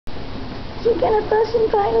You gonna fuss and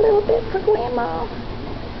fight a little bit for Grandma?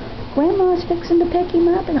 Grandma's fixing to pick him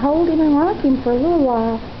up and hold him and rock him for a little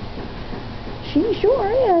while. She sure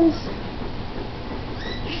is.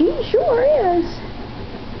 She sure is.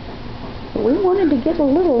 But we wanted to get a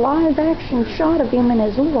little live action shot of him in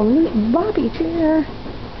his little neat bobby chair.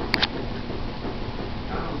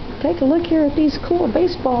 Take a look here at these cool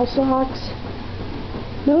baseball socks.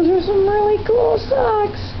 Those are some really cool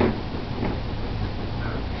socks.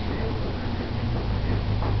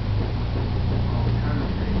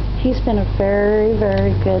 He's been a very,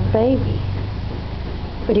 very good baby.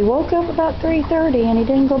 But he woke up about 3:30 and he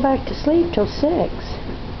didn't go back to sleep till 6.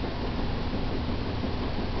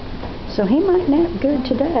 So he might nap good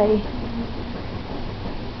today.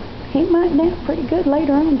 He might nap pretty good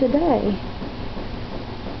later on today.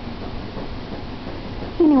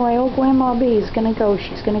 Anyway, old Grandma B is going to go.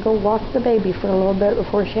 She's going to go walk the baby for a little bit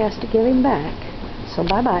before she has to give him back. So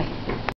bye-bye.